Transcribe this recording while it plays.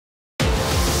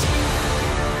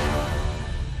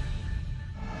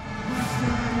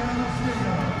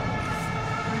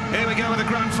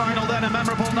grand final then, a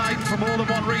memorable night for more than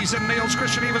one reason.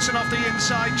 Niels-Kristian Iversen off the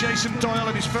inside, Jason Doyle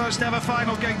in his first ever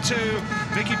final, gate 2.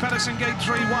 Nicki Pedersen, gate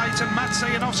 3 white, and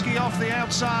Mariana off the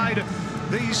outside.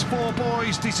 These four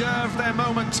boys deserve their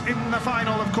moment in the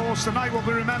final, of course. The night will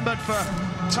be remembered for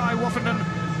Ty Woffenden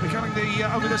becoming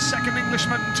only the second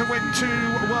Englishman to win 2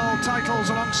 world titles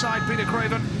alongside Peter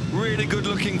Craven. Really good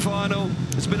looking final.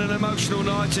 It's been an emotional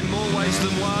night in more ways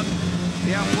than one.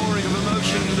 The outpouring of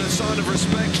emotion, the sign of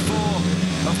respect for,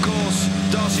 of course,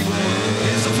 Darcy Ward.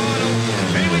 Here's the final.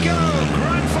 Here we go,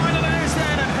 grand final is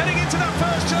then, and heading into that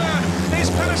first turn. Is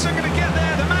Pedersen going to get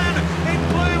there? The man in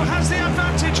blue has the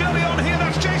advantage early on here.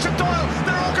 That's Jason Doyle.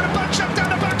 They're all going to back shut down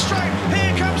the back straight.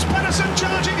 Here comes Pedersen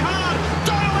charging hard.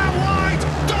 Doyle out wide.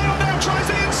 Doyle now tries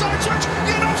the inside switch.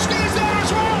 Janowski is there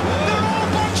as well. They're all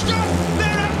bunched up.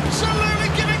 They're absolutely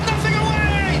giving nothing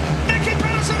away. Nicki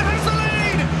Pedersen has the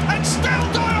lead, and still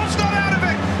Doyle's not out of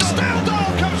it. Still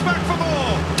Doyle comes back for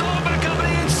more. Doyle back up the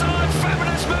inside.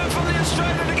 Fabulous move from the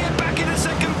Australian to get back into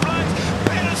second place.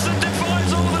 Pedersen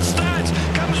defies all the stats.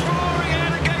 Comes roaring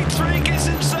out of gate 3. Gets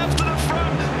himself to the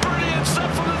front. Brilliant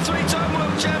stuff from the 3-time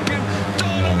world champion.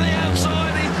 Doyle on the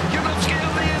outside. Janowski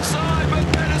on the inside. But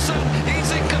Pedersen, he's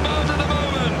in command at the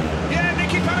moment. Yeah,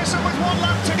 Nicki Pedersen with 1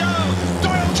 lap to go.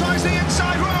 Doyle tries the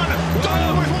inside run.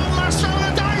 Doyle with 1 last throw of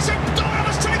the dice. Doyle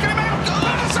has taken him out.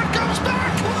 Pedersen comes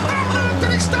back. Oh no,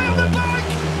 did he stay on the bike?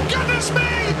 Goodness me,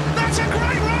 that's a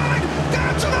great ride.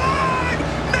 Down to the line.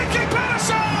 Nicki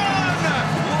Pedersen.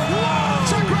 What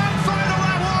a grand final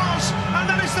that was. And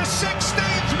that is the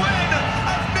 16th win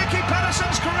of Nicki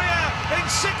Pedersen's career in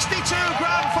 62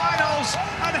 grand finals.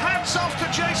 And hats off to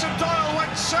Jason Doyle,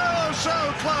 went so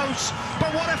close.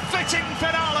 But what a fitting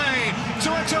finale to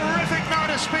a terrific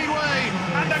night of Speedway.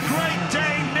 And the great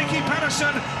Dane Nicki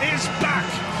Pedersen is back.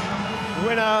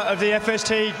 Winner of the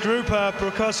FST Grupa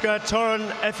Brokerska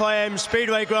Torun FIM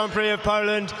Speedway Grand Prix of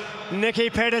Poland, Nicki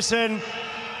Pedersen.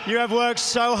 You have worked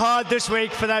so hard this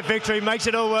week for that victory, makes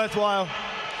it all worthwhile.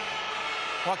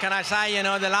 What can I say, you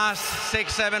know, the last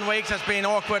 6-7 weeks has been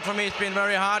awkward for me. It's been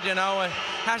very hard, you know.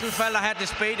 Hasn't felt I had the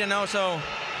speed, you know, so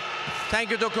thank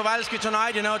you to Kowalski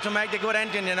tonight, you know, to make the good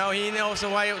engine, you know. He knows the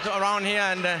way around here,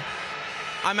 and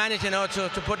I managed, you know, to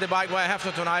put the bike where I have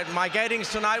to tonight. My gatings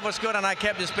tonight was good, and I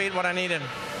kept the speed what I needed.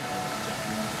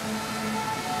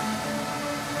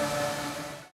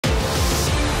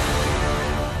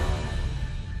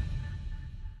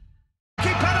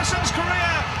 Nicki Pedersen's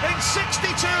career in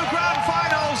 62 grand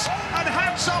finals, and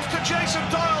hats off to Jason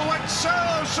Doyle, went so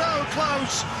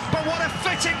close. But what a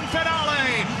fitting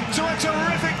finale to a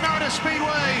terrific night of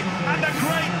Speedway. And the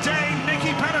great Dane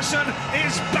Nicki Pedersen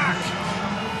is back.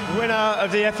 Winner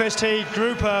of the FST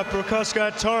Grupa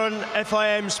Brokerska Torun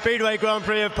FIM Speedway Grand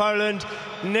Prix of Poland,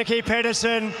 Nicki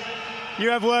Pedersen. You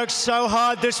have worked so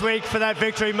hard this week for that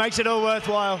victory, makes it all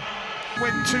worthwhile.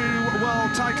 Win 2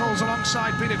 world titles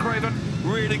alongside Peter Craven.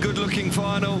 Really good looking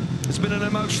final. It's been an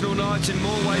emotional night in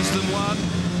more ways than one.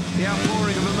 The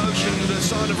outpouring of emotion, the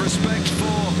sign of respect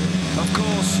for, of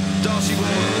course, Darcy Ward.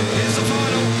 Here's the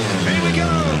final. Here we go,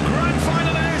 grand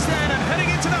final is then, and heading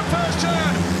into that first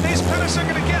turn. Is Pedersen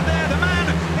going to get there? The man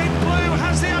in blue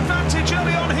has the advantage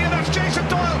early on here. That's Jason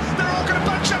Doyle. They're all going to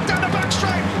back shut down the back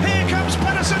straight. Here comes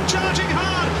Pedersen charging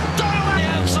hard. Doyle On the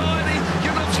outside,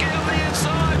 Janowski on the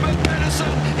inside, but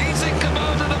Pedersen, he's in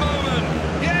command at the moment.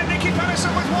 Yeah, Nicki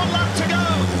Pedersen with 1 lap to go.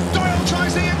 Doyle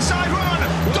tries the inside run.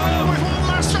 Doyle with 1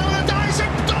 last throw of the dice.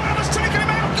 Doyle has taken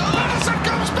him out. Pedersen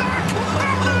comes back.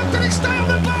 Oh no, did he stay on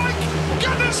the bike?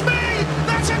 Goodness me,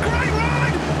 that's a great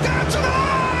ride. Down to the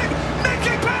line.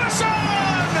 Nicki Pedersen.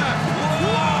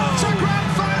 What a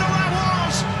grand final that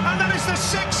was. And that is the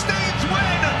 16th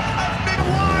win of Nick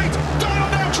White. Doyle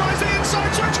now tries the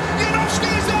inside switch. Janowski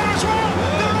is there as well.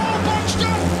 They're all bunched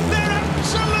up. They're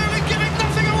absolutely giving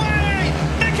nothing away.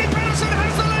 Nicki Pedersen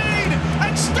has the lead,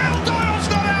 and still Doyle's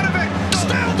not out of it.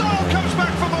 Still Doyle comes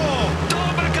back for more.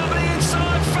 Doyle back up the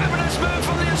inside. Fabulous move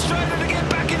from the Australian to get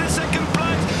back into second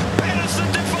place. Pedersen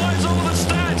defies all the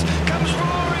stats. Comes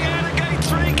roaring out of gate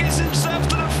 3. Gets himself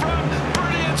to the front.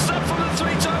 Brilliant stuff from the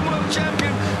 3-time world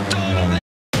champion. Doyle on the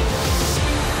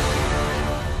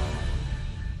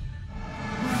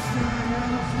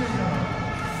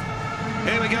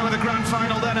Here we go with the grand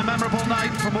final then, a memorable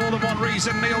night for more than one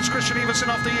reason. Niels-Kristian Iversen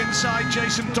off the inside,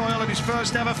 Jason Doyle in his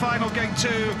first ever final, gate 2.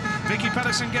 Nicki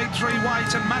Pedersen, gate 3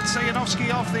 white, and Mariana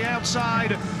off the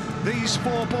outside. These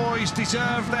four boys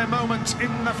deserve their moment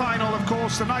in the final, of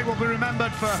course. The night will be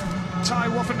remembered for Ty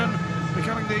Woffenden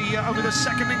becoming only the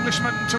second Englishman to